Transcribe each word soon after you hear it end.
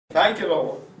Thank you,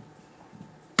 Lord.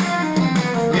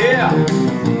 Yeah.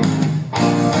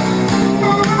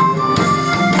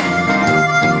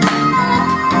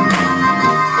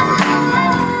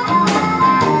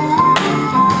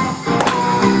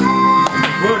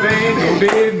 Well, Daniel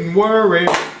didn't worry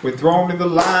when thrown in the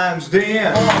lion's den. He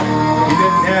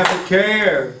didn't have to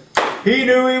care. He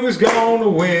knew he was going to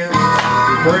win.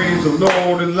 He praised the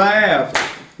Lord and laughed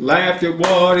at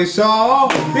what he saw.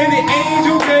 Then the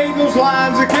angel gave those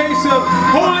lions a case of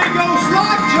Holy Ghost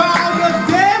lockjaw. The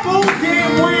devil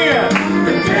can win.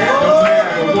 The devil, no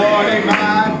matter what he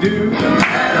might do. No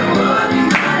matter what he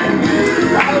might do.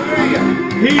 Hallelujah.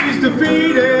 He's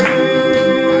defeated.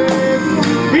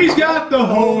 He's got the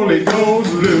Holy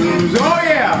Ghost blues. Oh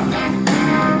yeah.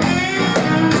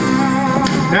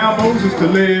 Now Moses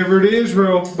delivered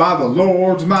Israel by the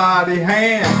Lord's mighty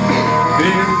hand.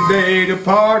 Then they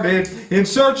departed in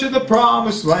search of the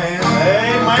promised land.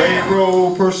 Amen.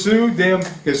 Pharaoh pursued them.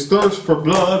 His thirst for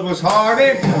blood was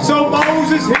hardened. So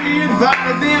Moses, he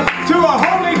invited them to a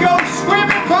Holy Ghost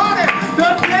swimming party.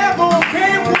 The devil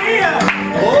can't win.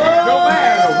 Oh, no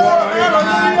matter what he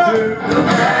might do. No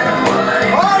matter what he might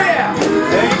do. Oh yeah.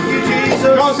 Thank you, Jesus.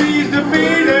 Because he's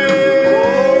defeated.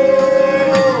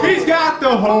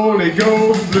 The Holy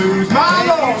Ghost blues. My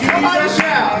Lord, somebody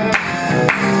shout.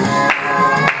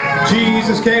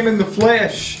 Jesus came in the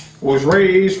flesh, was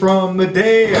raised from the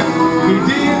dead. He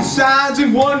did signs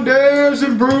and wonders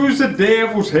and bruised the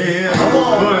devil's head.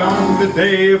 But on the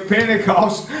day of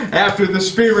Pentecost, after the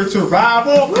Spirit's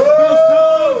arrival, those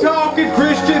tongue-talking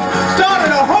Christians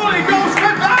started a Holy Ghost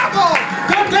revival.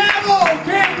 The devil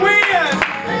can't win.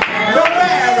 No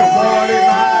matter what he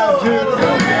might do.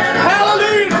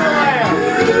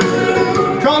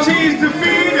 He's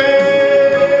defeated.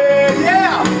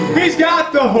 Yeah, he's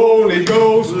got the Holy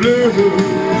Ghost blues.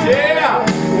 Yeah.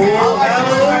 Oh,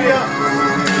 hallelujah.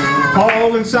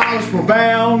 Paul and Silas were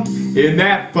bound in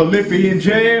that Philippian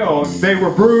jail. They were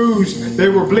bruised, they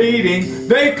were bleeding,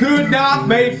 they could not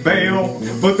make bail.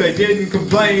 But they didn't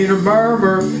complain or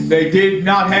murmur, they did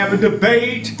not have a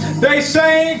debate. They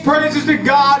sang praises to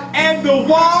God and the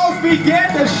walls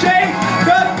began to shake.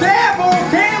 The devil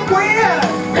can't win.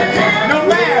 No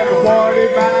matter what he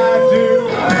might do.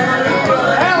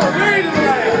 Hallelujah to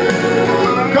that.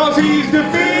 Because he's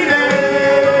defeated.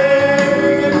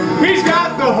 He's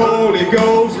got the Holy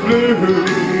Ghost blues.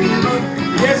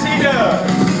 Yes, he does.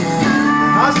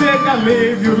 I said, now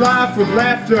live your life with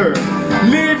laughter.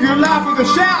 Live your life with a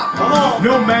shout.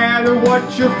 No matter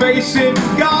what you're facing,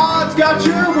 God's got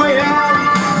your way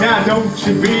out. Now don't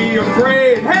you be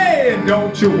afraid. Hey, and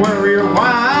don't you worry or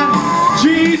whine.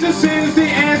 Jesus is the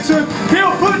answer.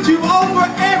 He'll put you over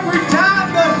every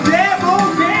time. The devil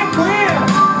can't win.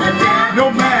 No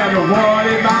matter what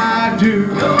he might do.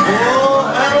 Oh,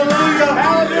 hallelujah.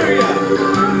 Hallelujah.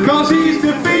 Because he's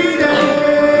defeated.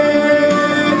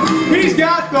 He's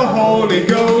got the Holy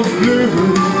Ghost blues.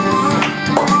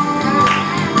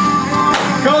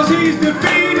 Because he's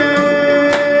defeated.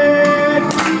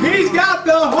 He's got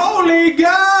the Holy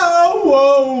Ghost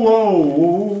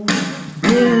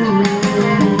blues.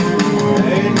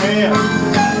 Amen.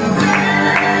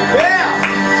 Yeah.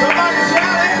 Somebody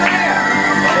shout amen.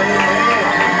 Amen.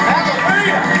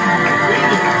 Hallelujah.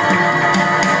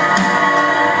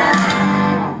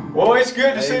 Well, it's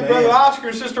good to see Brother Oscar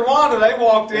and Sister Wanda. They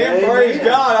walked in. Amen. Praise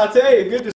God. I tell you, good to